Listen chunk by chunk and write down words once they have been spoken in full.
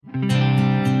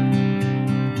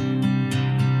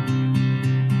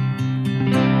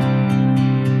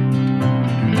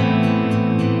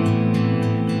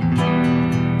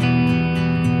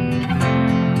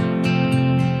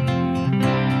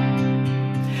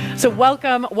So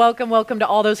welcome to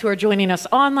all those who are joining us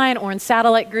online or in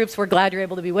satellite groups. We're glad you're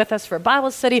able to be with us for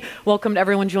Bible study. Welcome to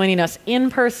everyone joining us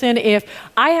in person. If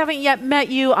I haven't yet met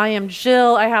you, I am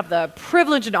Jill. I have the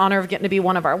privilege and honor of getting to be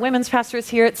one of our women's pastors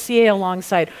here at CA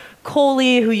alongside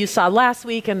Coley, who you saw last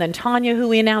week, and then Tanya, who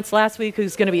we announced last week,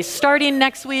 who's going to be starting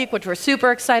next week, which we're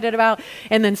super excited about,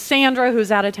 and then Sandra,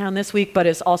 who's out of town this week, but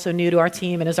is also new to our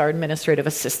team and is our administrative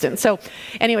assistant. So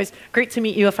anyways, great to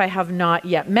meet you if I have not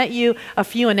yet met you. A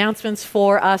few announcements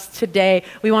for us today.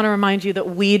 We want to remind you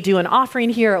that we do an offering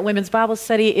here at Women's Bible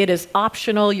Study. It is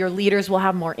optional. Your leaders will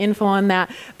have more info on that,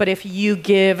 but if you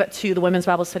give to the Women's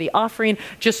Bible Study offering,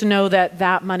 just know that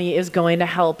that money is going to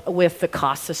help with the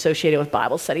costs associated with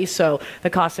Bible study. So the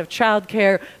cost of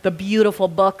childcare, the beautiful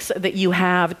books that you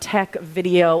have, tech,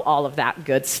 video, all of that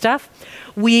good stuff.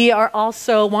 We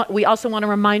also want to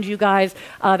remind you guys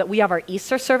that we have our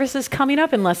Easter services coming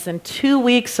up in less than 2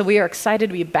 weeks. So we are excited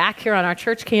to be back here on our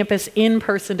church campus in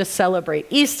person to celebrate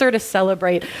Easter, to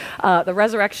celebrate the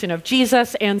resurrection of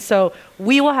Jesus. And so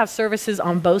we will have services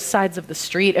on both sides of the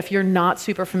street. If you're not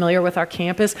super familiar with our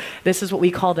campus, this is what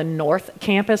we call the North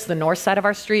Campus, the north side of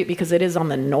our street, because it is on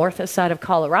the north side of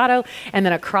Colorado. And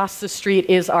then across the street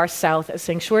is our South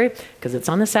Sanctuary, because it's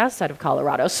on the south side of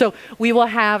Colorado. So we will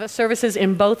have services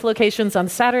in both locations on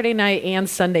Saturday night and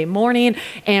Sunday morning.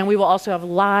 And we will also have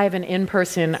live and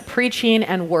in-person preaching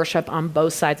and worship on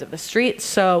both sides of the street.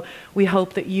 So we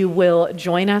hope that you will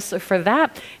join us for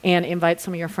that and invite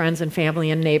some of your friends and family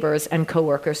and neighbors and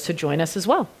coworkers to join us as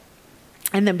well.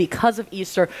 And then because of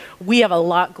Easter, we have a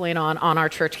lot going on our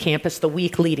church campus the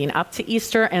week leading up to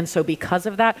Easter. And so because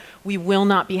of that, we will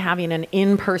not be having an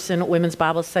in-person women's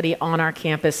Bible study on our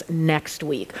campus next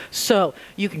week. So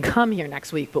you can come here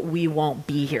next week, but we won't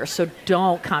be here. So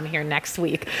don't come here next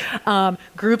week.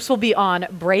 Groups will be on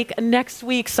break next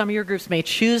week. Some of your groups may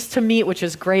choose to meet, which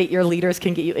is great. Your leaders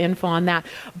can get you info on that.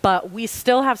 But we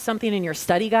still have something in your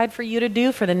study guide for you to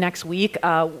do for the next week.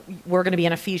 We're going to be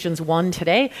in Ephesians 1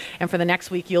 today. And for the next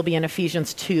week, you'll be in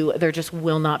Ephesians 2. There just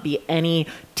will not be any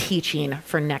teaching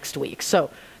for next week.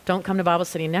 So don't come to Bible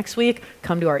study next week.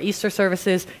 Come to our Easter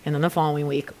services. And then the following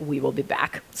week, we will be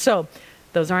back. So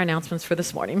those are our announcements for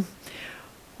this morning.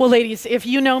 Well, ladies, if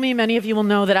you know me, many of you will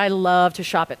know that I love to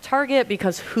shop at Target,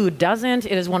 because who doesn't?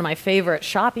 It is one of my favorite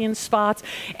shopping spots.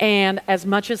 And as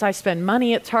much as I spend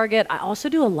money at Target, I also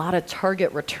do a lot of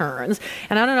Target returns.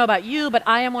 And I don't know about you, but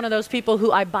I am one of those people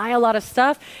who I buy a lot of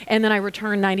stuff and then I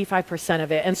return 95%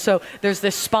 of it. And so there's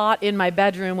this spot in my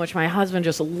bedroom, which my husband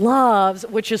just loves,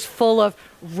 which is full of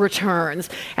returns.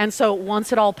 And so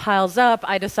once it all piles up,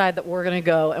 I decide that we're going to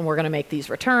go and we're going to make these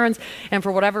returns. And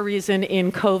for whatever reason,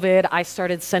 in COVID, I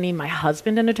started sending my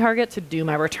husband into Target to do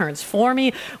my returns for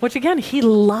me, which again, he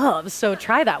loves. So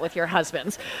try that with your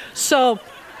husbands. So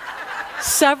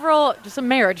just a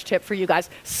marriage tip for you guys.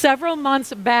 Several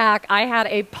months back, I had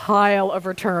a pile of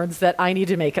returns that I need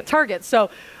to make at Target. So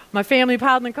my family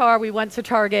piled in the car. We went to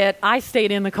Target. I stayed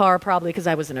in the car probably because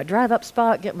I was in a drive-up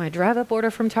spot, get my drive-up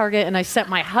order from Target, and I sent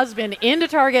my husband into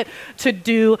Target to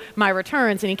do my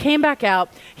returns. And he came back out.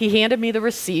 He handed me the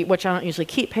receipt, which I don't usually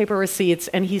keep paper receipts,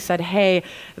 and he said, hey,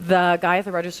 the guy at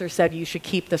the register said you should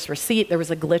keep this receipt. There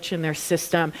was a glitch in their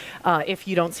system. If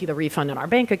you don't see the refund in our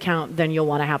bank account, then you'll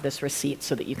want to have this receipt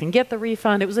so that you can get the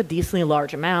refund. It was a decently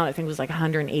large amount. I think it was like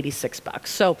 $186.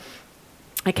 So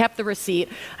I kept the receipt,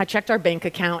 I checked our bank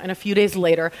account, and a few days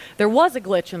later, there was a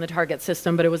glitch in the Target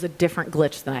system, but it was a different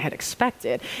glitch than I had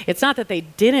expected. It's not that they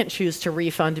didn't choose to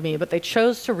refund me, but they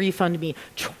chose to refund me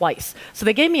twice. So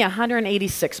they gave me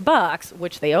 $186,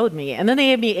 which they owed me, and then they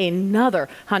gave me another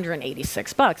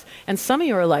 $186. And some of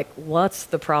you are like, what's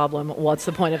the problem? What's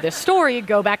the point of this story?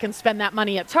 Go back and spend that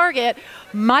money at Target.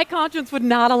 My conscience would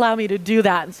not allow me to do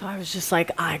that. And so I was just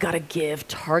like, I gotta give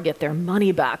Target their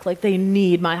money back. Like, they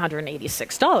need my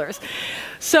 $186.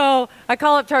 So I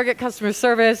call up Target customer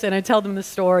service and I tell them the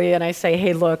story and I say,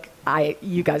 hey, look,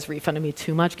 you guys refunded me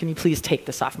too much. Can you please take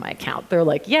this off my account? They're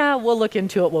like, yeah, we'll look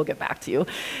into it. We'll get back to you.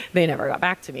 They never got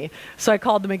back to me. So I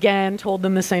called them again, told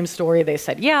them the same story. They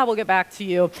said, yeah, we'll get back to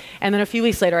you. And then a few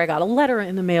weeks later, I got a letter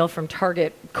in the mail from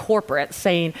Target corporate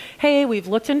saying, hey, we've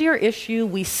looked into your issue.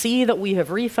 We see that we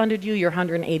have refunded you your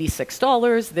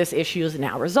 $186. This issue is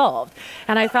now resolved.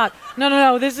 And I thought,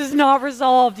 no, this is not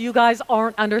resolved. You guys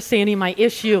aren't understanding my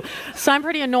issue. So I'm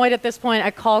pretty annoyed at this point.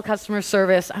 I call customer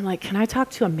service. I'm like, can I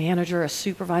talk to a manager manager, a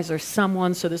supervisor,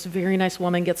 someone. So this very nice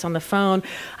woman gets on the phone.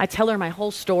 I tell her my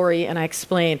whole story and I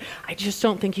explain, I just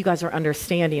don't think you guys are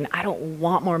understanding. I don't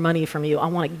want more money from you. I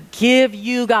want to give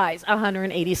you guys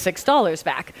 $186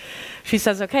 back. She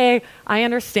says, okay, I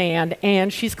understand.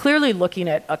 And she's clearly looking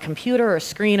at a computer or a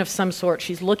screen of some sort.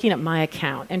 She's looking at my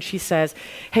account and she says,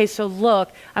 hey, so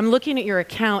look, I'm looking at your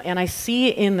account and I see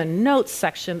in the notes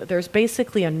section that there's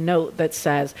basically a note that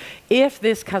says, if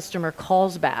this customer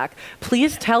calls back,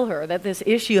 please tell her that this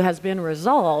issue has been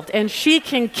resolved and she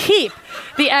can keep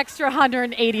the extra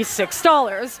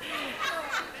 $186.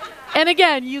 And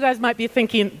again, you guys might be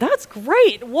thinking, that's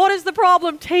great. What is the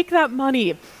problem? Take that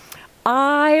money.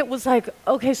 I was like,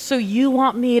 okay, so you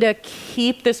want me to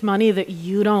keep this money that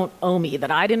you don't owe me, that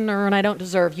I didn't earn, I don't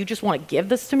deserve. You just want to give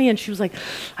this to me? And she was like,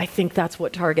 I think that's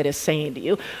what Target is saying to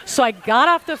you. So I got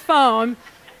off the phone,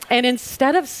 and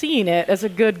instead of seeing it as a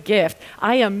good gift,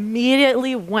 I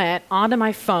immediately went onto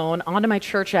my phone, onto my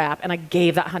church app, and I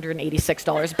gave that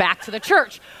 $186 back to the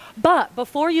church. But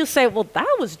before you say, well,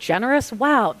 that was generous,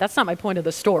 wow, that's not my point of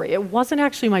the story. It wasn't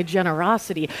actually my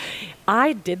generosity.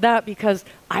 I did that because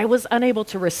I was unable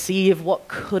to receive what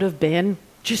could have been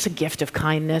just a gift of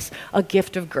kindness, a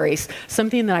gift of grace,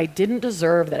 something that I didn't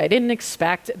deserve, that I didn't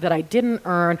expect, that I didn't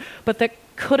earn, but that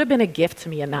could have been a gift to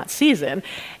me in that season.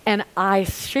 And I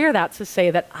share that to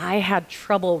say that I had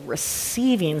trouble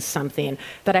receiving something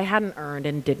that I hadn't earned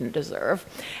and didn't deserve.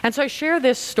 And so I share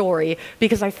this story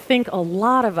because I think a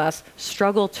lot of us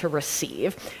struggle to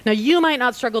receive. Now, you might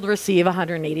not struggle to receive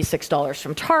 $186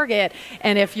 from Target.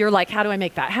 And if you're like, how do I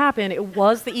make that happen? It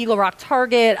was the Eagle Rock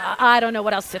Target. I don't know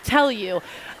what else to tell you.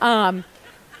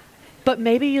 But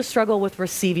maybe you struggle with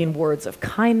receiving words of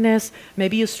kindness.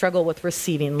 Maybe you struggle with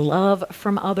receiving love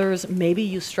from others. Maybe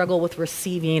you struggle with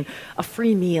receiving a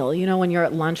free meal. You know, when you're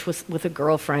at lunch with a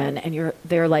girlfriend and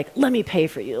they're like, let me pay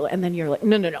for you. And then you're like,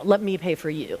 no, let me pay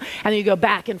for you. And then you go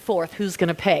back and forth, who's going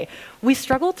to pay? We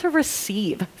struggle to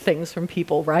receive things from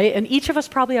people, right? And each of us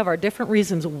probably have our different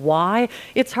reasons why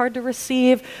it's hard to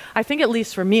receive. I think at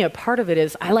least for me, a part of it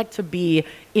is I like to be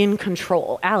in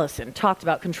control. Allison talked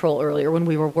about control earlier when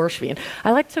we were worshiping.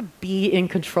 I like to be in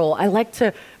control. I like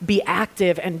to be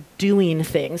active and doing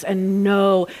things and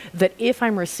know that if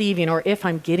I'm receiving or if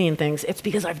I'm getting things, it's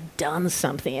because I've done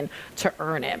something to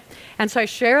earn it. And so I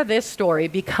share this story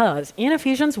because in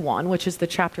Ephesians 1, which is the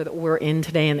chapter that we're in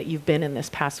today and that you've been in this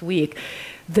past week,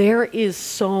 there is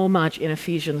so much in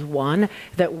Ephesians 1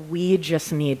 that we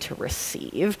just need to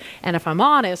receive. And if I'm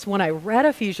honest, when I read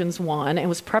Ephesians 1 and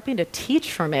was prepping to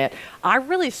teach from it, I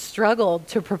really struggled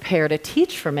to prepare to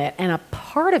teach from it. And a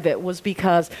part of it was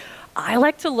because I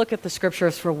like to look at the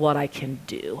scriptures for what I can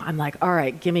do. I'm like, all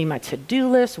right, give me my to-do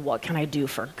list. What can I do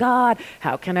for God?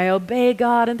 How can I obey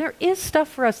God? And there is stuff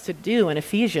for us to do in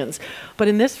Ephesians. But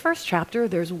in this first chapter,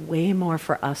 there's way more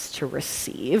for us to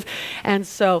receive. And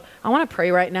so I want to pray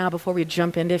right now before we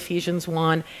jump into Ephesians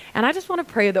 1. And I just want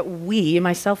to pray that we,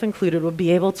 myself included, will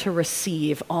be able to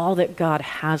receive all that God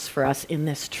has for us in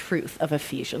this truth of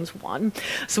Ephesians 1.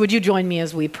 So would you join me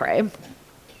as we pray?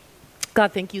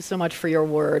 God, thank you so much for your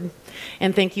word.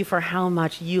 And thank you for how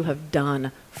much you have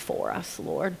done for us,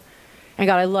 Lord. And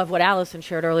God, I love what Allison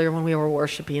shared earlier when we were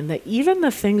worshiping, that even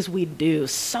the things we do,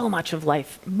 so much of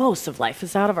life, most of life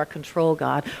is out of our control,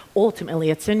 God. Ultimately,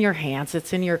 it's in your hands,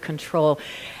 it's in your control.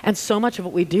 And so much of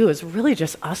what we do is really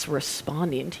just us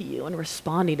responding to you and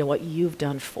responding to what you've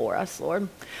done for us, Lord.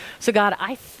 So God,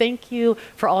 I thank you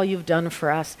for all you've done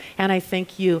for us. And I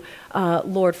thank you,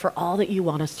 Lord, for all that you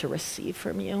want us to receive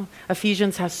from you.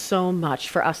 Ephesians has so much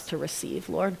for us to receive,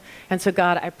 Lord. And so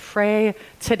God, I pray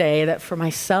today that for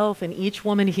myself and each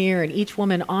woman here and each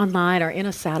woman online or in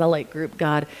a satellite group,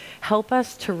 God, help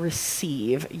us to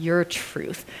receive your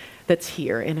truth that's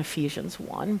here in Ephesians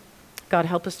 1. God,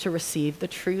 help us to receive the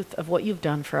truth of what you've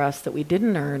done for us that we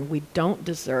didn't earn, we don't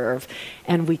deserve,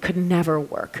 and we could never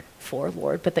work for,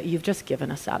 Lord, but that you've just given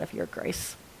us out of your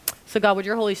grace. So God, would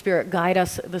your Holy Spirit guide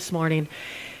us this morning,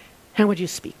 and would you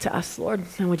speak to us, Lord,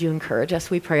 and would you encourage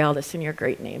us? We pray all this in your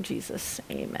great name, Jesus.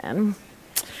 Amen.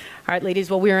 All right, ladies,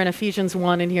 well, we're in Ephesians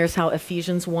 1, and here's how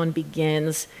Ephesians 1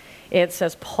 begins. It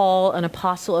says, Paul, an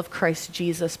apostle of Christ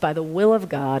Jesus, by the will of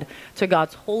God, to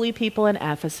God's holy people in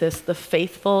Ephesus, the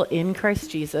faithful in Christ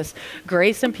Jesus,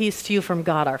 grace and peace to you from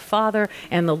God our Father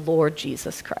and the Lord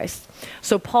Jesus Christ.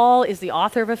 So Paul is the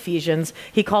author of Ephesians.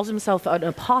 He calls himself an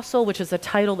apostle, which is a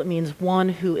title that means one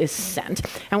who is sent.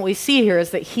 And what we see here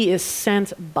is that he is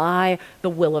sent by the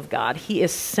will of God. He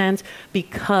is sent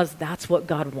because that's what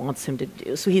God wants him to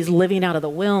do. So he's living out of the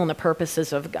will and the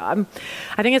purposes of God.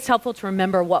 I think it's helpful to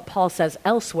remember what Paul Paul says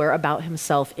elsewhere about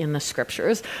himself in the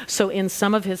scriptures. So in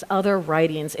some of his other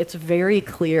writings, it's very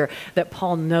clear that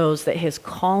Paul knows that his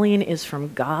calling is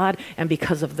from God and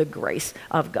because of the grace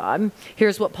of God.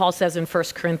 Here's what Paul says in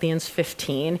 1 Corinthians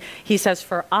 15. He says,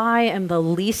 "For I am the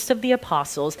least of the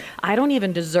apostles. I don't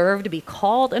even deserve to be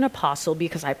called an apostle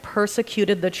because I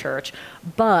persecuted the church,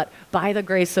 but by the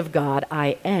grace of God,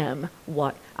 I am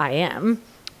what I am."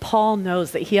 Paul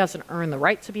knows that he hasn't earned the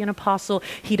right to be an apostle.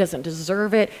 He doesn't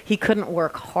deserve it. He couldn't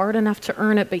work hard enough to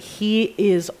earn it, but he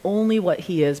is only what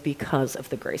he is because of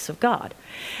the grace of God.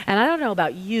 And I don't know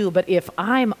about you, but if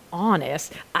I'm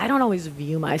honest, I don't always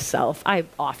view myself, I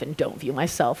often don't view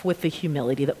myself with the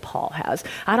humility that Paul has.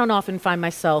 I don't often find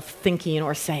myself thinking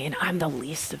or saying, I'm the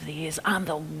least of these, I'm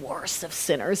the worst of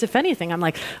sinners. If anything, I'm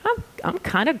like, I'm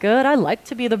kind of good. I like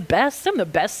to be the best. I'm the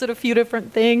best at a few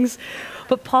different things.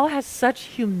 But Paul has such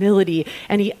humility,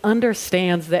 and he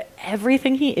understands that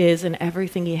everything he is and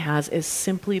everything he has is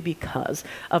simply because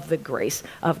of the grace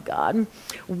of God.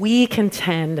 We can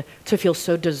tend to feel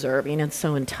so deserving and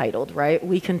so entitled, right?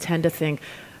 We can tend to think,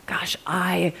 gosh,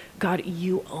 God,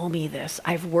 you owe me this.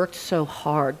 I've worked so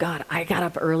hard. God, I got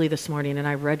up early this morning and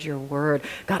I read your word.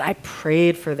 God, I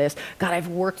prayed for this. God, I've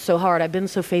worked so hard. I've been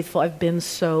so faithful. I've been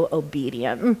so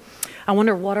obedient. I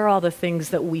wonder, what are all the things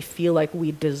that we feel like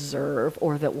we deserve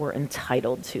or that we're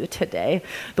entitled to today?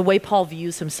 The way Paul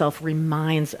views himself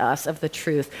reminds us of the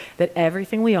truth that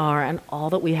everything we are and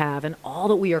all that we have and all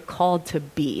that we are called to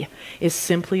be is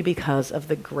simply because of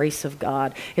the grace of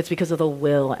God. It's because of the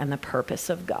will and the purpose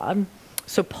of God.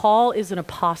 So Paul is an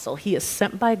apostle. He is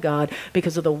sent by God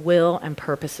because of the will and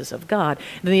purposes of God.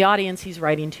 And the audience he's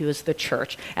writing to is the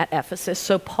church at Ephesus.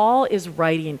 So Paul is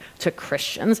writing to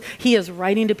Christians. He is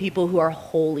writing to people who are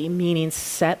holy, meaning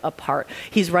set apart.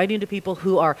 He's writing to people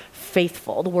who are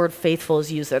faithful. The word faithful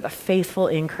is used there, the faithful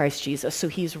in Christ Jesus. So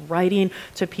he's writing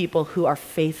to people who are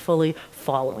faithfully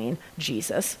following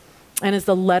Jesus. And as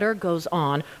the letter goes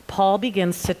on, Paul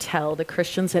begins to tell the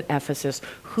Christians at Ephesus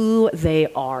who they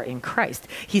are in Christ.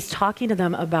 He's talking to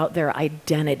them about their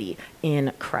identity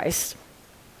in Christ.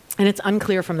 And it's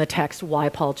unclear from the text why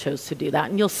Paul chose to do that.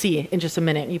 And you'll see in just a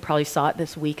minute, and you probably saw it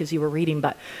this week as you were reading,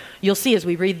 but you'll see as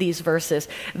we read these verses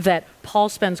that Paul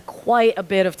spends quite a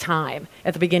bit of time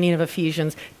at the beginning of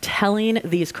Ephesians telling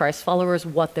these Christ followers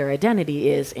what their identity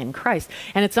is in Christ.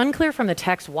 And it's unclear from the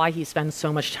text why he spends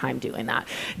so much time doing that.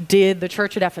 Did the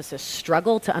church at Ephesus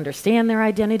struggle to understand their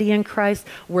identity in Christ?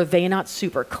 Were they not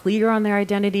super clear on their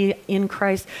identity in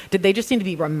Christ? Did they just need to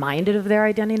be reminded of their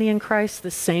identity in Christ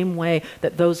the same way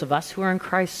that those of us who are in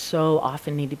Christ so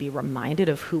often need to be reminded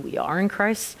of who we are in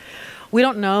Christ? We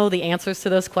don't know the answers to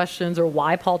those questions or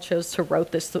why Paul chose to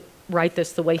write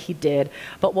this the way he did,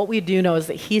 but what we do know is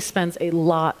that he spends a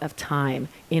lot of time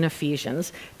in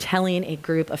Ephesians telling a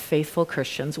group of faithful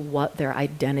Christians what their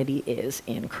identity is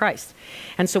in Christ.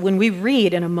 And so when we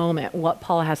read in a moment what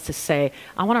Paul has to say,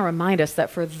 I want to remind us that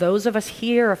for those of us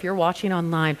here, if you're watching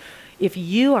online, if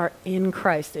you are in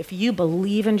Christ, if you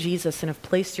believe in Jesus and have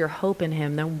placed your hope in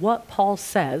him, then what Paul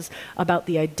says about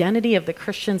the identity of the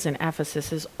Christians in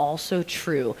Ephesus is also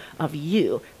true of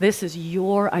you. This is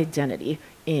your identity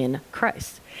in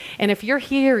Christ. And if you're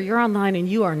here, you're online, and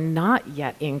you are not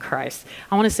yet in Christ,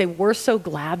 I want to say we're so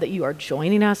glad that you are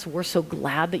joining us. We're so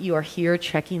glad that you are here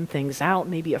checking things out.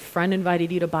 Maybe a friend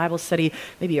invited you to Bible study.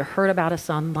 Maybe you heard about us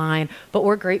online, but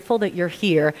we're grateful that you're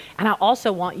here. And I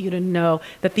also want you to know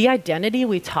that the identity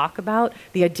we talk about,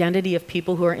 the identity of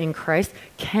people who are in Christ,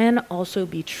 can also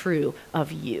be true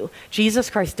of you.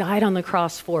 Jesus Christ died on the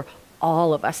cross for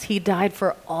all of us. He died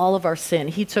for all of our sin.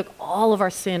 He took all of our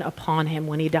sin upon him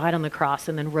when he died on the cross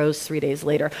and then rose 3 days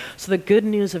later. So the good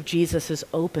news of Jesus is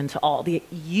open to all.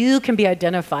 You can be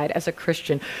identified as a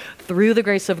Christian through the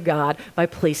grace of God by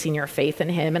placing your faith in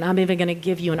him. And I'm even going to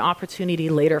give you an opportunity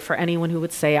later for anyone who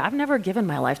would say, I've never given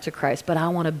my life to Christ, but I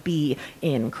want to be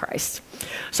in Christ.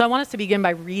 So I want us to begin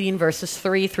by reading verses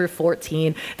 3 through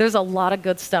 14. There's a lot of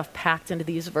good stuff packed into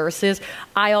these verses.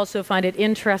 I also find it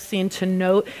interesting to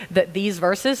note that these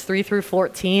verses, 3 through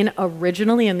 14,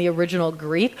 originally in the original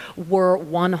Greek were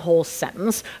one whole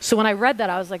sentence. So when I read that,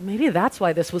 I was like, maybe that's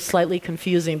why this was slightly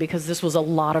confusing, because this was a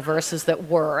lot of verses that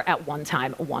were at one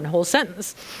time one whole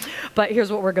sentence. But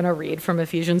here's what we're going to read from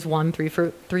Ephesians 1, 3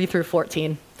 through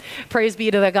 14. Praise be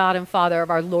to the God and Father of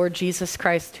our Lord Jesus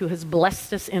Christ, who has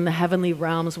blessed us in the heavenly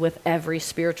realms with every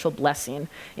spiritual blessing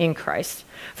in Christ.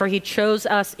 For he chose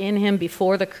us in him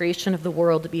before the creation of the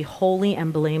world to be holy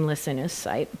and blameless in his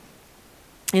sight.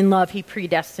 In love, he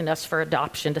predestined us for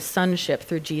adoption to sonship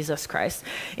through Jesus Christ,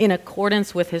 in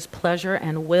accordance with his pleasure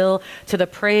and will, to the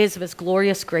praise of his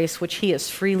glorious grace, which he has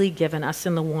freely given us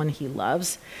in the one he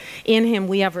loves. In him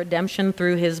we have redemption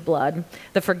through his blood,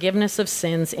 the forgiveness of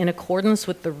sins, in accordance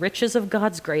with the riches of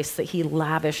God's grace that he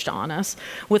lavished on us.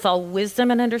 With all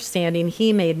wisdom and understanding,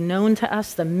 he made known to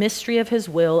us the mystery of his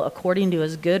will, according to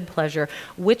his good pleasure,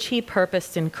 which he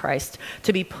purposed in Christ,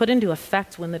 to be put into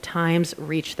effect when the times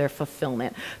reach their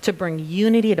fulfillment, to bring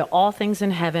unity to all things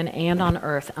in heaven and on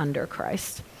earth under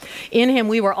Christ. In him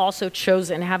we were also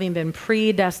chosen, having been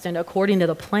predestined according to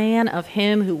the plan of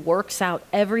him who works out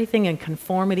everything in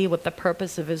conformity with the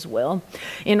purpose of his will,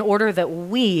 in order that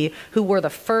we, who were the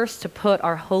first to put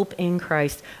our hope in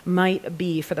Christ, might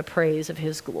be for the praise of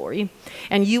his glory.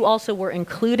 And you also were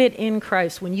included in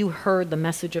Christ when you heard the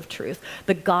message of truth,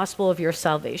 the gospel of your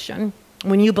salvation.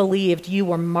 When you believed, you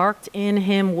were marked in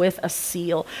him with a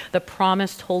seal, the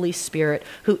promised Holy Spirit,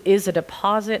 who is a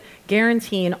deposit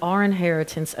guaranteeing our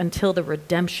inheritance until the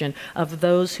redemption of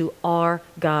those who are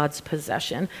God's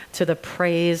possession, to the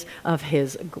praise of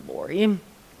his glory.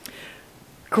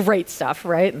 Great stuff,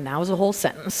 right? And that was a whole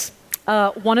sentence.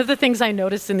 One of the things I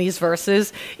noticed in these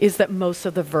verses is that most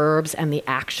of the verbs and the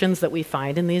actions that we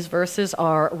find in these verses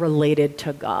are related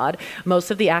to God. Most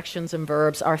of the actions and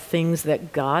verbs are things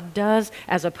that God does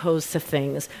as opposed to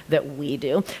things that we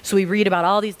do. So we read about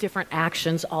all these different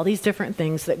actions, all these different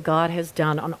things that God has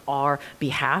done on our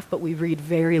behalf, but we read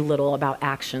very little about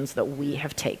actions that we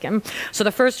have taken. So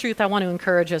the first truth I want to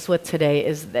encourage us with today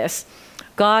is this: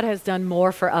 God has done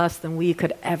more for us than we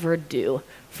could ever do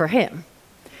for him.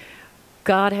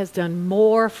 God has done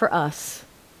more for us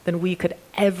than we could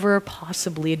ever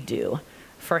possibly do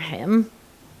for him.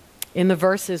 In the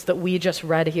verses that we just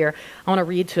read here, I want to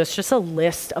read to us just a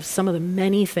list of some of the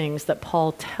many things that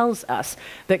Paul tells us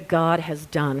that God has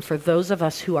done for those of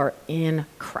us who are in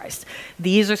Christ.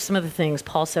 These are some of the things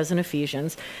Paul says in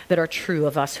Ephesians that are true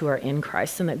of us who are in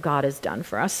Christ and that God has done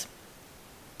for us.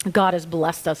 God has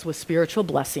blessed us with spiritual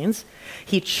blessings.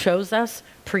 He chose us,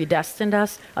 predestined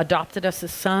us, adopted us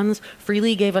as sons,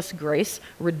 freely gave us grace,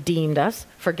 redeemed us,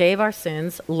 forgave our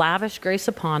sins, lavished grace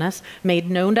upon us, made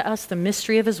known to us the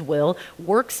mystery of his will,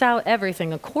 works out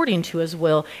everything according to his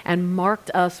will, and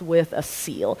marked us with a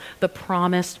seal, the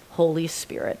promised Holy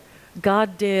Spirit.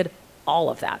 God did all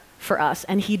of that for us,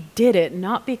 and he did it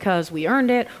not because we earned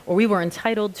it or we were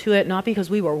entitled to it, not because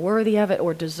we were worthy of it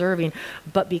or deserving,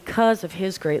 but because of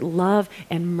his great love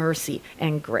and mercy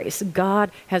and grace. God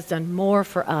has done more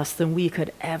for us than we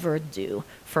could ever do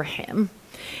for him.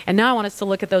 And now I want us to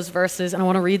look at those verses, and I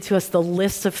want to read to us the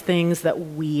list of things that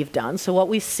we've done. So what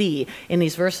we see in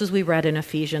these verses we read in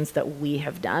Ephesians that we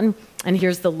have done, and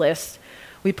here's the list.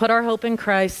 We put our hope in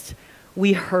Christ,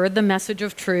 we heard the message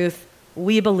of truth,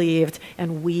 we believed,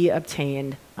 and we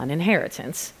obtained an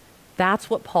inheritance. That's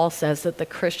what Paul says that the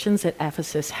Christians at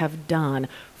Ephesus have done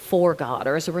for God,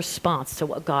 or as a response to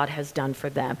what God has done for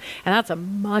them. And that's a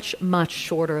much, much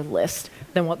shorter list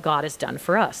than what God has done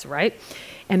for us, right?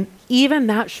 And even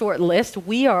that short list,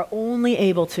 we are only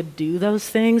able to do those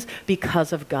things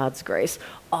because of God's grace.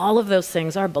 All of those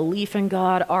things, our belief in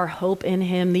God, our hope in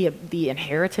him, the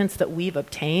inheritance that we've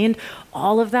obtained,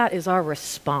 all of that is our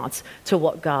response to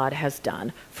what God has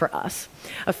done for us.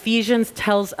 Ephesians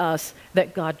tells us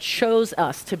that God chose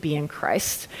us to be in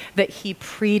Christ, that he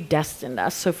predestined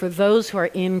us. So for those who are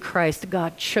in Christ,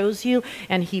 God chose you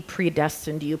and he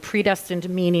predestined you. Predestined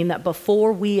meaning that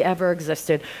before we ever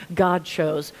existed, God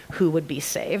chose who would be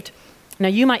saved. Now,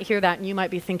 you might hear that and you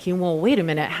might be thinking, well, wait a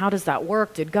minute, how does that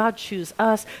work? Did God choose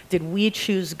us? Did we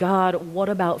choose God? What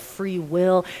about free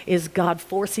will? Is God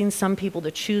forcing some people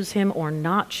to choose him or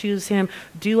not choose him?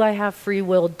 Do I have free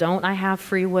will? Don't I have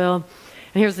free will?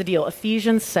 And here's the deal.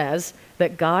 Ephesians says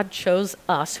that God chose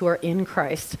us who are in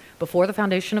Christ before the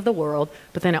foundation of the world,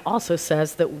 but then it also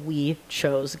says that we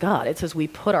chose God. It says we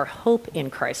put our hope in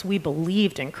Christ. We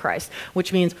believed in Christ,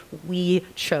 which means we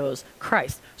chose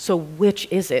Christ. So which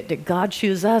is it? Did God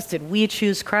choose us? Did we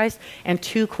choose Christ? And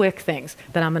two quick things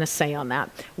that I'm going to say on that.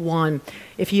 One,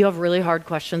 if you have really hard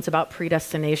questions about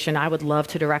predestination, I would love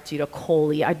to direct you to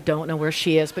Coley. I don't know where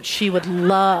she is, but she would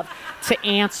love to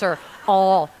answer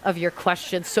all of your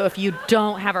questions. So if you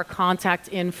don't have her contact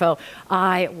info,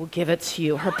 I will give it to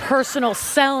you. Her personal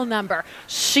cell number.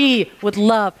 She would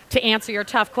love to answer your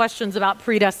tough questions about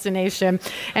predestination.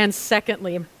 And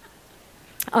secondly,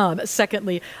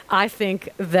 I think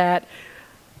that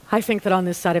I think that on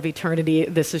this side of eternity,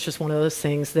 this is just one of those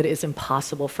things that is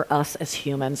impossible for us as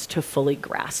humans to fully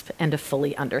grasp and to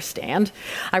fully understand.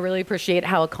 I really appreciate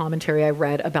how a commentary I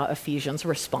read about Ephesians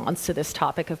responds to this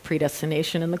topic of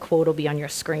predestination, and the quote will be on your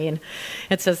screen.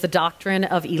 It says, "The doctrine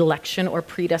of election or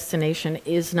predestination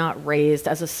is not raised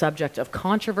as a subject of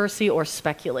controversy or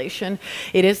speculation.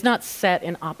 It is not set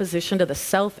in opposition to the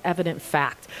self-evident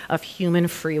fact of human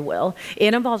free will.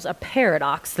 It involves a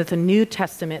paradox that the New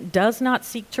Testament does not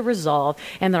seek to resolve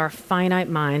and that our finite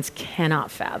minds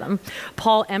cannot fathom."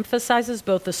 Paul emphasizes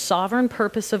both the sovereign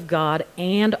purpose of God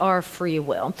and our free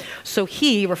will. So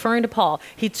he, referring to Paul,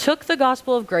 he took the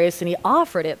gospel of grace and he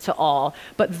offered it to all,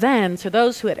 but then to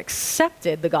those who had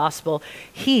accepted the gospel,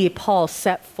 he, Paul,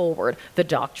 set forward the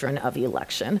doctrine of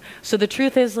election. So the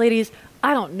truth is, ladies,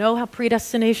 I don't know how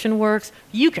predestination works.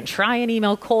 You can try and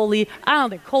email Coley. I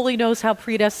don't think Coley knows how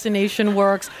predestination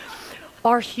works.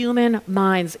 Our human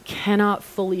minds cannot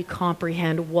fully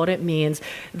comprehend what it means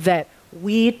that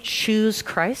we choose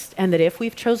Christ, and that if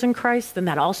we've chosen Christ, then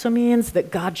that also means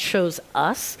that God chose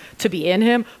us to be in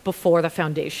him before the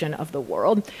foundation of the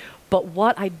world. But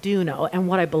what I do know, and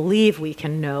what I believe we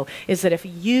can know, is that if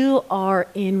you are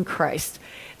in Christ,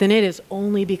 then it is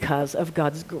only because of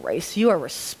God's grace. You are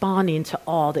responding to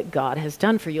all that God has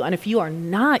done for you. And if you are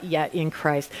not yet in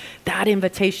Christ, that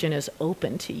invitation is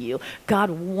open to you. God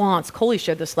wants, Coley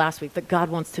shared this last week, that God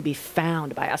wants to be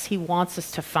found by us. He wants us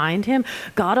to find him.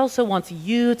 God also wants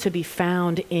you to be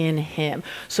found in him.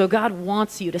 So God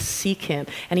wants you to seek him.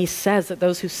 And he says that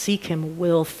those who seek him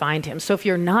will find him. So if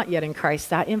you're not yet in Christ,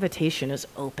 that invitation is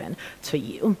open to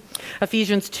you.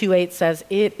 Ephesians 2:8 says,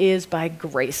 "It is by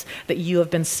grace that you have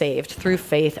been saved through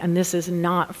faith, and this is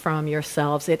not from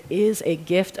yourselves. It is a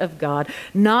gift of God,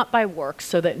 not by works,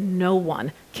 so that no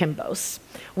one can boast."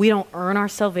 We don't earn our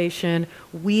salvation.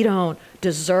 We don't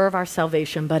deserve our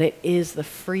salvation, but it is the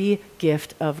free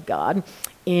gift of God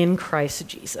in Christ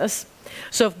Jesus.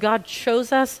 So if God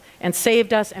chose us and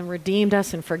saved us and redeemed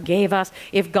us and forgave us,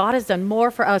 if God has done more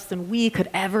for us than we could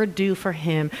ever do for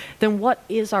him, then what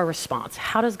is our response?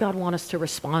 How does God want us to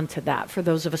respond to that for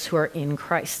those of us who are in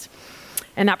Christ?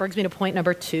 And that brings me to point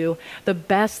number 2. The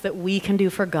best that we can do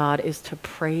for God is to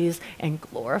praise and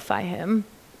glorify him.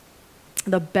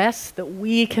 The best that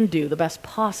we can do, the best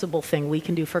possible thing we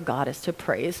can do for God is to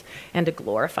praise and to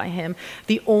glorify him.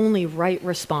 The only right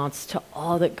response to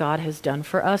all that God has done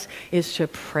for us is to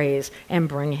praise and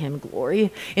bring him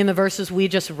glory. In the verses we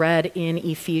just read in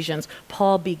Ephesians,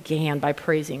 Paul began by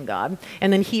praising God,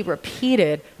 and then he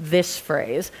repeated this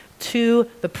phrase, "to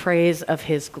the praise of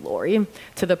his glory,"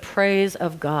 to the praise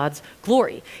of God's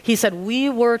glory. He said, we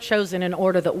were chosen in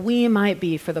order that we might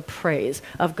be for the praise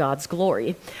of God's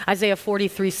glory. Isaiah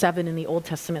 43:7 in the Old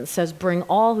Testament says, "Bring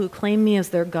all who claim me as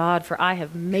their God, for I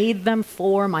have made them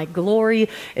for my glory.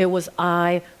 It was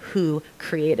I who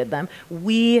created them."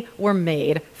 We were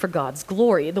made for God's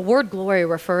glory. The word glory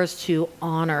refers to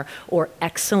honor or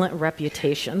excellent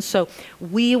reputation. So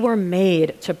we were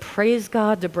made to praise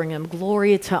God, to bring him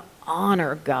glory, to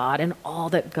honor God and all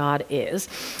that God is.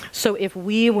 So if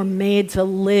we were made to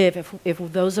live, if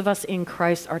those of us in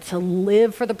Christ are to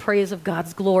live for the praise of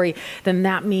God's glory, then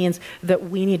that means that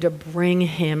we need to bring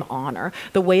him honor.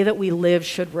 The way that we live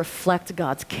should reflect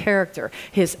God's character,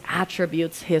 his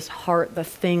attributes, his heart, the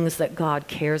things that God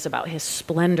cares about, his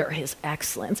splendor, his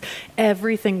excellence.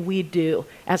 Everything we do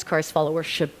as Christ followers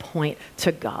should point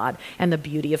to God and the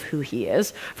beauty of who he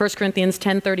is. 1 Corinthians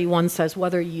 10:31 says,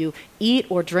 "Whether you eat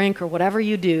or drink or whatever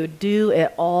you do, do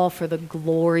it all for the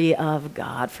glory of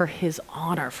God, for his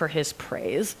honor, for his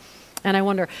praise." And I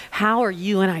wonder, how are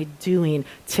you and I doing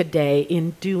today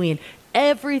in doing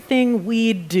everything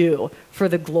we do for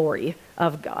the glory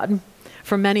of God?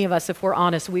 For many of us, if we're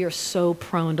honest, we are so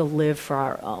prone to live for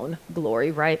our own glory,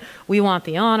 right? We want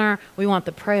the honor, we want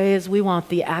the praise, we want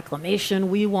the acclamation,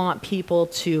 we want people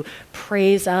to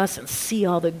praise us and see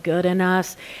all the good in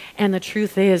us. And the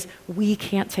truth is, we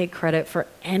can't take credit for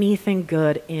anything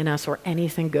good in us or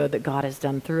anything good that God has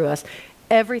done through us.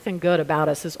 Everything good about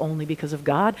us is only because of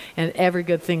God, and every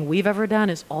good thing we've ever done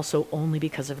is also only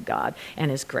because of God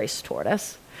and his grace toward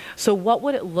us. So what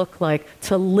would it look like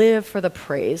to live for the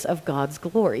praise of God's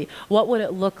glory? What would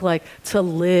it look like to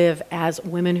live as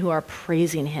women who are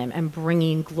praising him and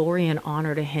bringing glory and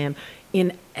honor to him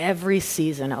in every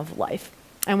season of life?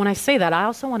 And when I say that, I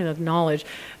also want to acknowledge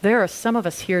there are some of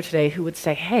us here today who would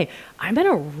say, hey, I'm in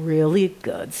a really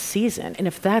good season. And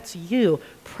if that's you,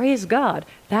 praise God,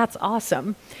 that's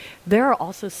awesome. There are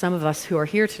also some of us who are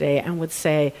here today and would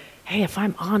say, hey, if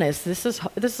I'm honest, this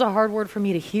is a hard word for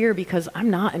me to hear because I'm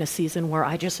not in a season where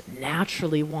I just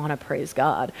naturally want to praise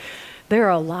God. There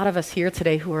are a lot of us here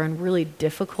today who are in really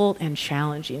difficult and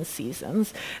challenging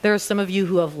seasons. There are some of you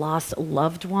who have lost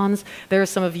loved ones. There are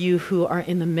some of you who are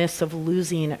in the midst of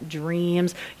losing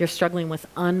dreams. You're struggling with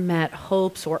unmet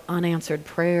hopes or unanswered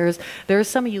prayers. There are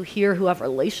some of you here who have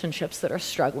relationships that are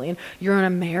struggling. You're in a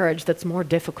marriage that's more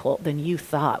difficult than you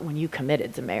thought when you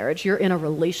committed to marriage. You're in a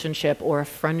relationship or a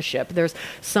friendship. There's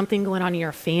something going on in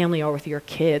your family or with your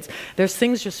kids. There's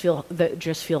things that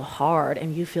just feel hard,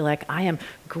 and you feel like, I am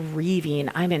grieving,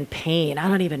 I'm in pain. I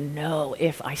don't even know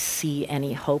if I see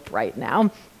any hope right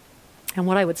now. And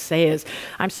what I would say is,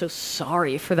 I'm so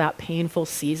sorry for that painful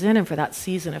season and for that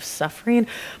season of suffering,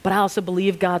 but I also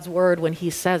believe God's word when he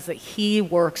says that he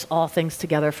works all things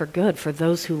together for good for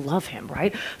those who love him,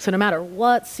 right? So no matter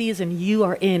what season you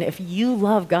are in, if you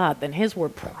love God, then his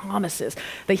word promises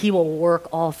that he will work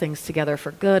all things together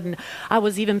for good. And I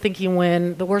was even thinking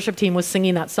when the worship team was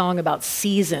singing that song about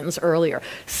seasons earlier,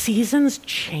 seasons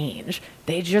change.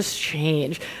 They just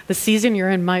change. The season you're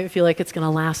in might feel like it's going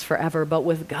to last forever, but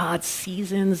with God,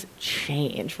 seasons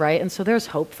change, right? And so there's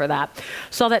hope for that.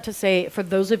 So all that to say, for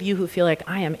those of you who feel like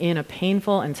I am in a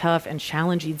painful and tough and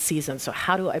challenging season, so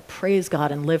how do I praise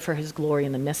God and live for his glory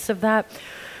in the midst of that?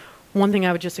 One thing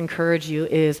I would just encourage you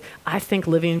is, I think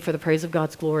living for the praise of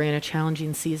God's glory in a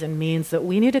challenging season means that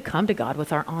we need to come to God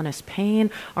with our honest pain,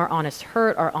 our honest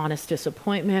hurt, our honest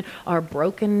disappointment, our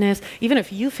brokenness. Even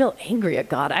if you feel angry at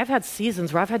God, I've had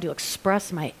seasons where I've had to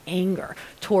express my anger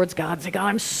towards God. Say, God,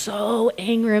 I'm so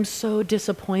angry, I'm so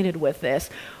disappointed with this.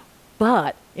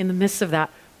 But in the midst of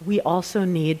that, we also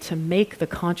need to make the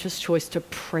conscious choice to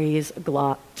praise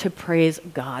God,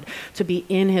 to be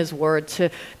in his word,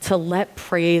 to let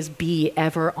praise be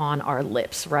ever on our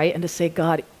lips, right? And to say,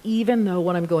 God, even though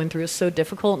what I'm going through is so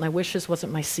difficult and I wish this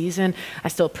wasn't my season, I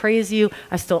still praise you,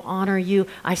 I still honor you,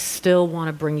 I still want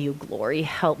to bring you glory.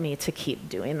 Help me to keep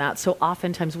doing that. So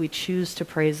oftentimes we choose to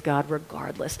praise God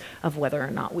regardless of whether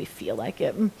or not we feel like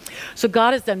it. So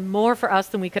God has done more for us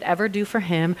than we could ever do for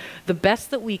him. The best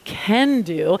that we can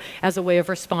do as a way of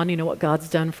responding to what God's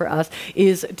done for us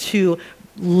is to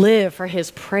live for his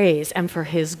praise and for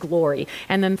his glory.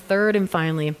 And then third and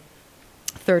finally,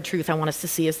 third truth I want us to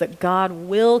see is that God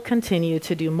will continue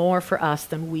to do more for us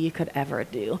than we could ever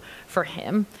do for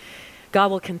him.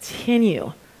 God will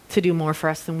continue to do more for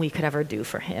us than we could ever do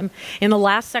for him. In the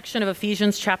last section of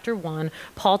Ephesians chapter 1,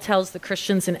 Paul tells the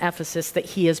Christians in Ephesus that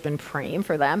he has been praying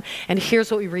for them. And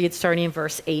here's what we read starting in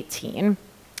verse 18.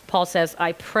 Paul says,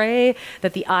 I pray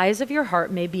that the eyes of your heart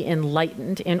may be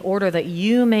enlightened in order that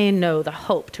you may know the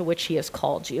hope to which he has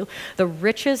called you, the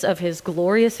riches of his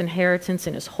glorious inheritance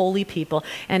in his holy people,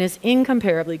 and his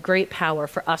incomparably great power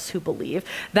for us who believe.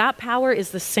 That power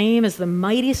is the same as the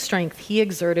mighty strength he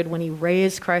exerted when he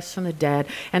raised Christ from the dead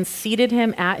and seated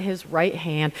him at his right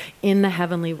hand in the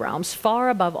heavenly realms, far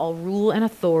above all rule and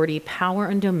authority, power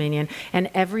and dominion, and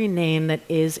every name that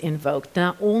is invoked,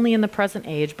 not only in the present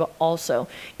age, but also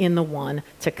in the one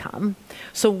to come.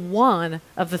 So one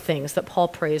of the things that Paul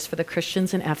prays for the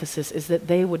Christians in Ephesus is that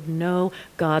they would know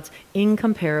God's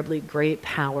incomparably great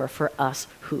power for us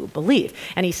who believe.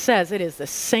 And he says it is the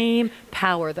same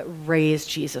power that raised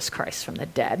Jesus Christ from the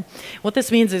dead. What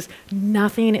this means is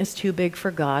nothing is too big for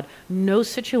God. No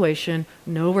situation,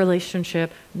 no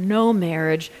relationship, no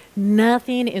marriage,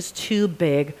 nothing is too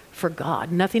big for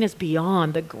God. Nothing is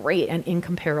beyond the great and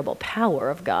incomparable power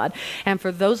of God. And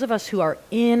for those of us who are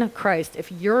in Christ,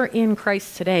 if you're in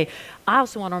Christ today, I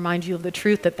also want to remind you of the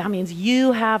truth that means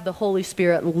you have the Holy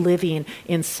Spirit living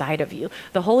inside of you.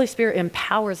 The Holy Spirit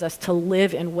empowers us to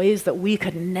live in ways that we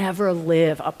could never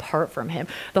live apart from him.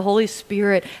 The Holy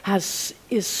Spirit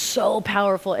is so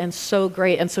powerful and so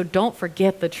great. And so don't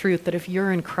forget the truth that if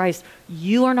you're in Christ,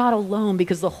 you are not alone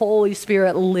because the Holy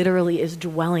Spirit literally is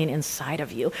dwelling inside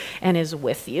of you and is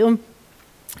with you.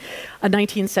 A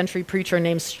 19th century preacher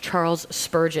named Charles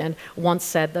Spurgeon once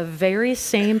said, the very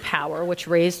same power which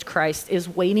raised Christ is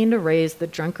waiting to raise the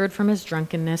drunkard from his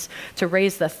drunkenness, to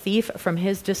raise the thief from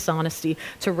his dishonesty,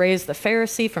 to raise the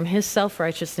Pharisee from his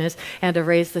self-righteousness, and to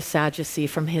raise the Sadducee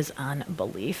from his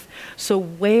unbelief. So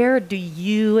where do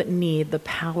you need the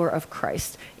power of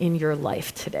Christ in your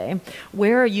life today?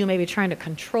 Where are you maybe trying to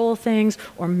control things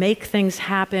or make things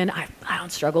happen? I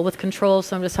don't struggle with control,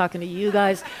 so I'm just talking to you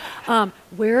guys.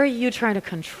 Where are you trying to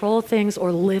control things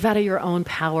or live out of your own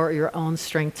power or your own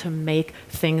strength to make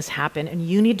things happen? And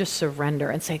you need to surrender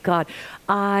and say, God,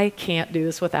 I can't do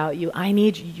this without you. I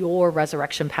need your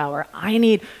resurrection power. I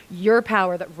need your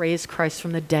power that raised Christ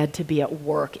from the dead to be at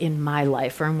work in my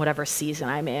life or in whatever season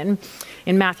I'm in.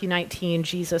 In Matthew 19,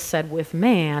 Jesus said, with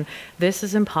man, this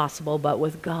is impossible, but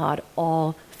with God,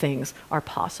 all things are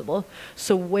possible.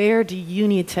 So where do you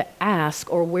need to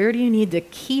ask, or where do you need to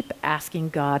keep asking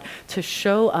God to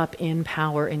show up in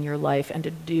power in your life and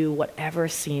to do whatever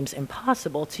seems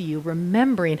impossible to you,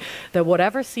 remembering that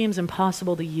whatever seems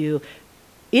impossible to you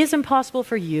is impossible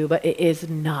for you, but it is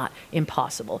not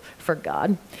impossible for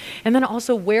God. And then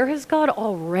also, where has God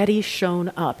already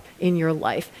shown up in your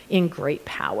life in great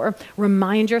power?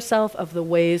 Remind yourself of the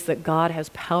ways that God has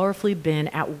powerfully been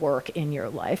at work in your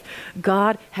life.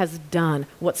 God has done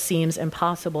what seems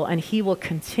impossible, and he will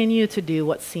continue to do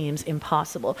what seems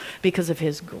impossible because of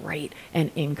his great and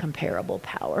incomparable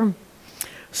power.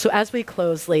 So as we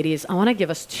close, ladies, I want to give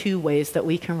us 2 ways that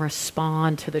we can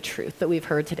respond to the truth that we've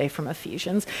heard today from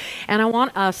Ephesians. And I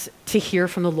want us to hear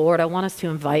from the Lord. I want us to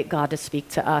invite God to speak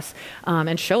to us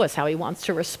and show us how he wants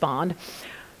to respond.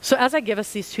 So as I give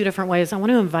us these 2 different ways, I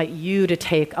want to invite you to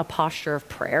take a posture of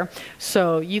prayer.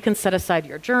 So you can set aside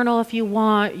your journal if you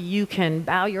want. You can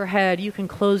bow your head. You can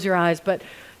close your eyes. But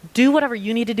do whatever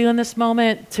you need to do in this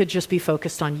moment to just be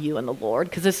focused on you and the Lord,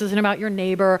 because this isn't about your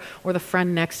neighbor or the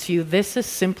friend next to you. This is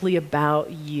simply about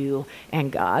you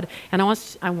and God. And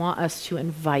I want us to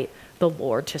invite the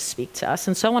Lord to speak to us.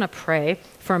 And so I want to pray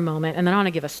for a moment, and then I want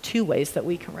to give us 2 ways that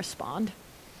we can respond.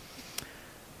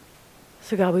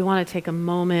 So God, we want to take a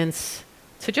moment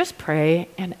to just pray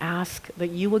and ask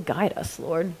that you would guide us,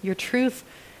 Lord. Your truth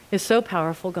is so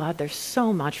powerful, God. There's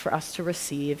so much for us to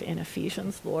receive in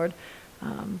Ephesians, Lord.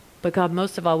 But God,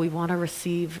 most of all, we want to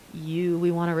receive you. We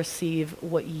want to receive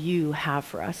what you have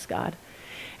for us, God.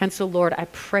 And so, Lord, I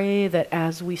pray that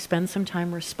as we spend some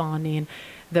time responding,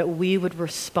 that we would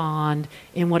respond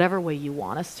in whatever way you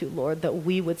want us to, Lord, that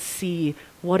we would see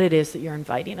what it is that you're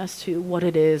inviting us to, what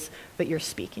it is that you're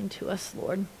speaking to us,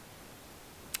 Lord.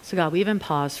 So, God, we even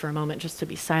pause for a moment just to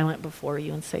be silent before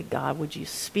you and say, God, would you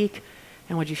speak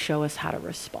and would you show us how to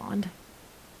respond?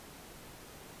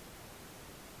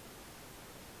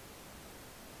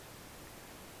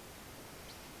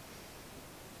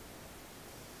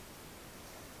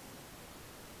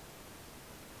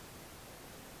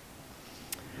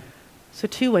 So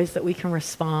 2 ways that we can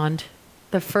respond.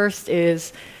 The first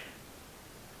is,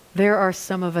 there are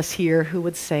some of us here who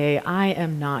would say, I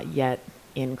am not yet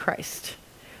in Christ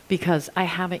because I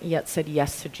haven't yet said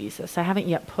yes to Jesus. I haven't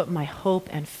yet put my hope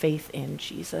and faith in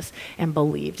Jesus and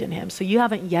believed in him. So you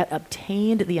haven't yet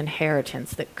obtained the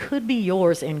inheritance that could be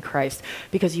yours in Christ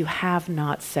because you have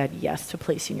not said yes to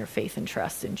placing your faith and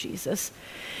trust in Jesus.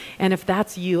 And if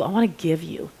that's you, I want to give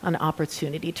you an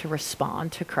opportunity to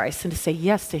respond to Christ and to say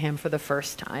yes to him for the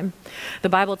first time. The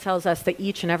Bible tells us that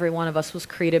each and every one of us was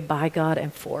created by God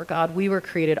and for God. We were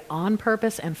created on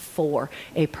purpose and for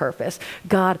a purpose.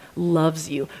 God loves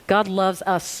you. God loves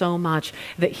us so much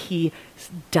that he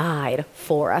died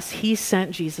for us. He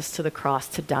sent Jesus to the cross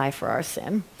to die for our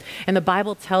sin. And the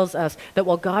Bible tells us that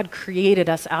while God created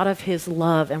us out of his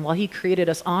love, and while he created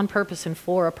us on purpose and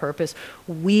for a purpose,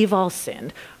 we've all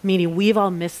sinned, meaning we've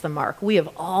all missed the mark. We have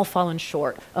all fallen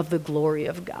short of the glory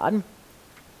of God.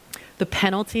 The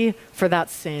penalty for that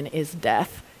sin is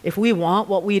death. If we want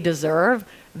what we deserve,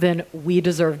 then we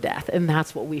deserve death, and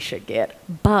that's what we should get.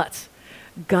 But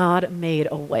God made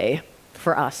a way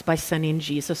for us by sending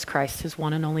Jesus Christ, his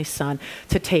one and only Son,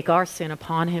 to take our sin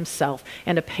upon himself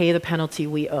and to pay the penalty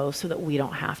we owe so that we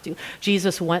don't have to.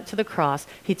 Jesus went to the cross.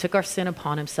 He took our sin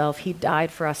upon himself. He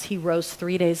died for us. He rose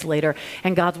 3 days later.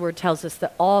 And God's word tells us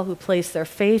that all who place their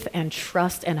faith and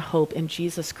trust and hope in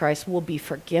Jesus Christ will be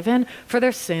forgiven for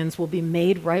their sins, will be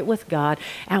made right with God,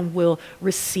 and will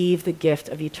receive the gift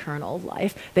of eternal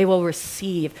life. They will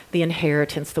receive the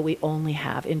inheritance that we only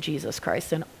have in Jesus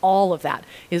Christ. And all of that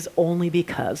is only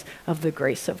because of the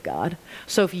grace of God.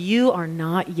 So if you are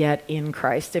not yet in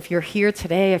Christ, if you're here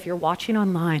today, if you're watching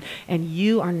online and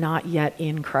you are not yet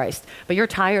in Christ, but you're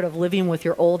tired of living with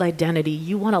your old identity,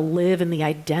 you want to live in the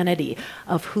identity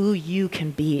of who you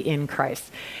can be in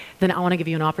Christ, then I want to give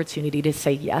you an opportunity to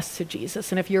say yes to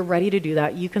Jesus. And if you're ready to do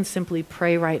that, you can simply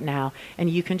pray right now, and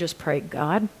you can just pray,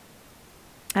 God,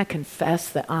 I confess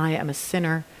that I am a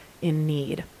sinner in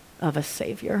need of a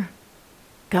Savior.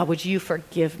 God, would you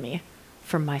forgive me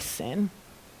for my sin?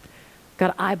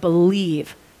 God, I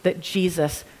believe that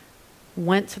Jesus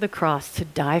went to the cross to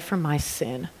die for my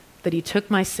sin, that he took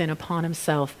my sin upon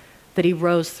himself, that he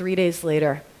rose 3 days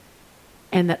later,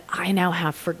 and that I now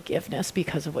have forgiveness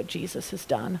because of what Jesus has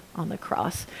done on the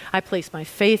cross. I place my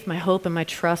faith, my hope, and my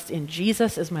trust in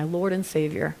Jesus as my Lord and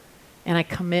Savior, and I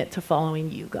commit to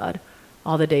following you, God,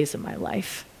 all the days of my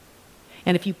life.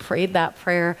 And if you prayed that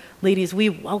prayer, ladies, we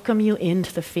welcome you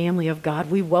into the family of God.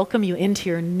 We welcome you into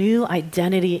your new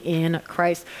identity in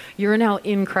Christ. You're now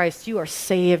in Christ. You are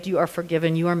saved. You are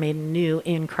forgiven. You are made new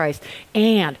in Christ.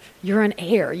 And you're an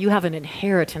heir. You have an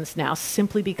inheritance now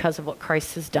simply because of what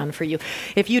Christ has done for you.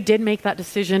 If you did make that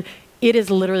decision, it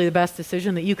is literally the best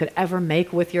decision that you could ever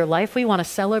make with your life. We want to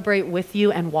celebrate with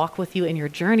you and walk with you in your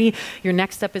journey. Your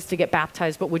next step is to get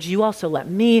baptized, but would you also let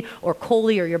me or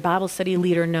Coley or your Bible study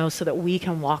leader know so that we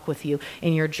can walk with you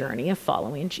in your journey of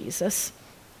following Jesus?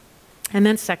 And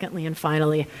then secondly and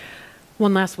finally,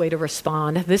 one last way to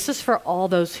respond. This is for all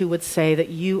those who would say that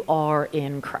you are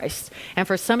in Christ. And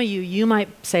for some of you, you might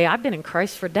say, I've been in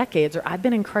Christ for decades, or I've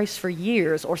been in Christ for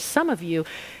years, or some of you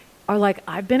are like,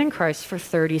 I've been in Christ for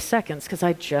 30 seconds because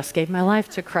I just gave my life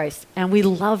to Christ. And we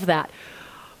love that.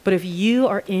 But if you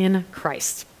are in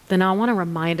Christ, then I want to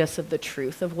remind us of the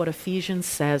truth of what Ephesians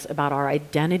says about our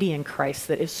identity in Christ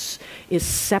that is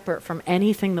separate from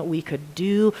anything that we could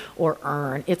do or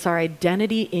earn. It's our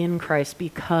identity in Christ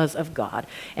because of God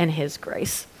and his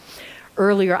grace.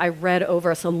 Earlier, I read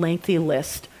over us a lengthy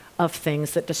list of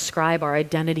things that describe our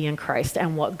identity in Christ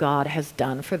and what God has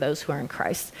done for those who are in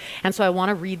Christ. And so I want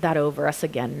to read that over us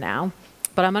again now,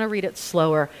 but I'm going to read it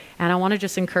slower, and I want to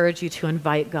just encourage you to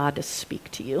invite God to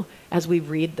speak to you as we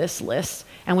read this list.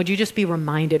 And would you just be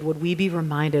reminded, would we be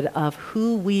reminded of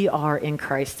who we are in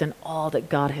Christ and all that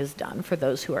God has done for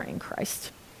those who are in Christ?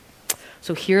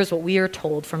 So here's what we are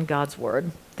told from God's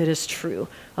word that is true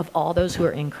of all those who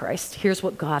are in Christ. Here's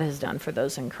what God has done for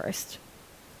those in Christ.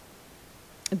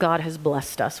 God has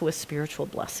blessed us with spiritual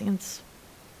blessings.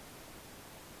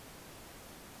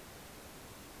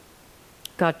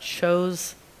 God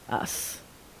chose us.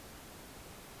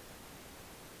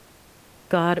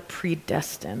 God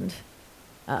predestined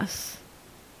us.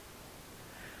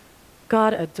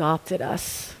 God adopted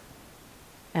us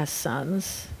as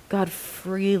sons. God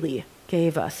freely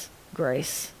gave us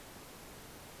grace.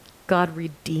 God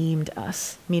redeemed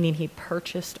us, meaning he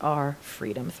purchased our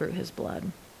freedom through his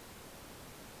blood.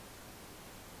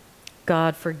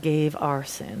 God forgave our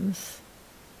sins.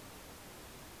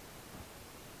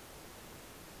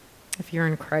 If you're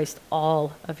in Christ,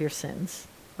 all of your sins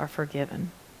are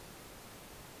forgiven.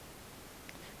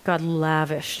 God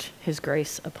lavished his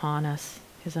grace upon us,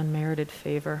 his unmerited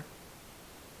favor.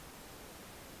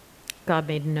 God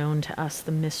made known to us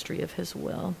the mystery of his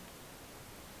will.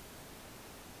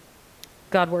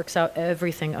 God works out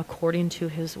everything according to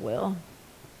his will.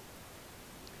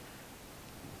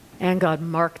 And God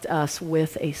marked us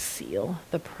with a seal,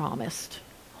 the promised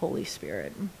Holy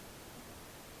Spirit.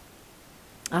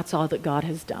 That's all that God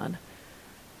has done.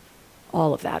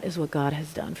 All of that is what God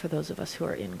has done for those of us who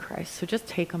are in Christ. So just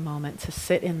take a moment to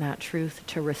sit in that truth,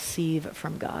 to receive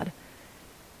from God,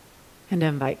 and to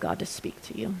invite God to speak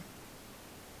to you.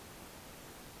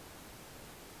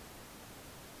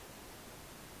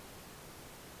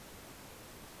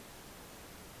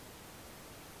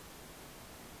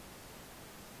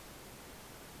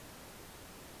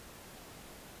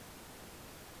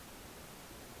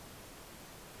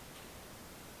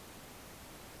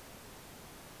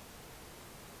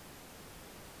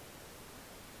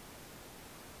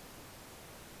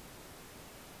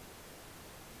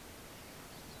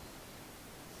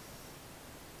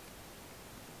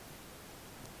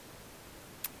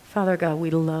 Father God, we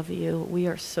love you. We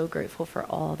are so grateful for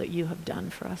all that you have done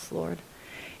for us, Lord.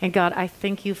 And God, I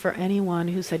thank you for anyone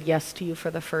who said yes to you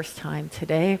for the first time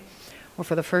today, or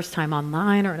for the first time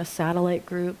online or in a satellite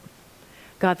group.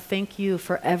 God, thank you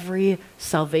for every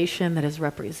salvation that is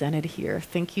represented here.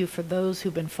 Thank you for those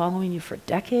who've been following you for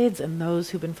decades, and those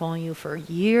who've been following you for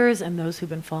years, and those who've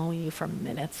been following you for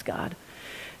minutes, God.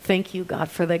 Thank you, God,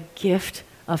 for the gift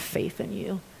of faith in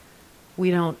you.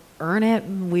 We don't earn it,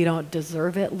 and we don't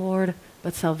deserve it, Lord,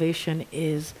 but salvation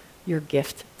is your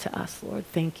gift to us, Lord.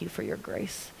 Thank you for your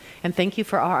grace. And thank you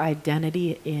for our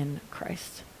identity in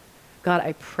Christ. God,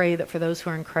 I pray that for those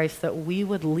who are in Christ, that we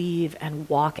would leave and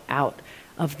walk out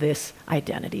of this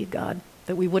identity, God.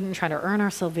 That we wouldn't try to earn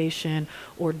our salvation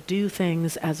or do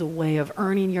things as a way of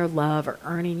earning your love or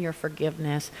earning your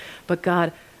forgiveness. But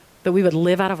God, that we would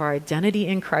live out of our identity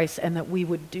in Christ, and that we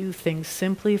would do things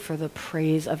simply for the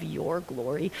praise of your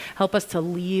glory. Help us to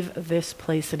leave this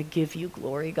place and to give you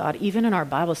glory, God. Even in our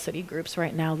Bible study groups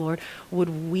right now, Lord,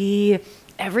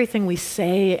 everything we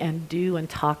say and do and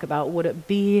talk about, would it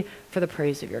be for the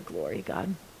praise of your glory,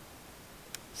 God?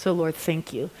 So Lord,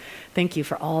 thank you. Thank you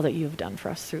for all that you've done for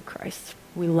us through Christ.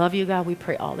 We love you, God. We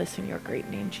pray all this in your great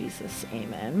name, Jesus.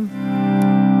 Amen.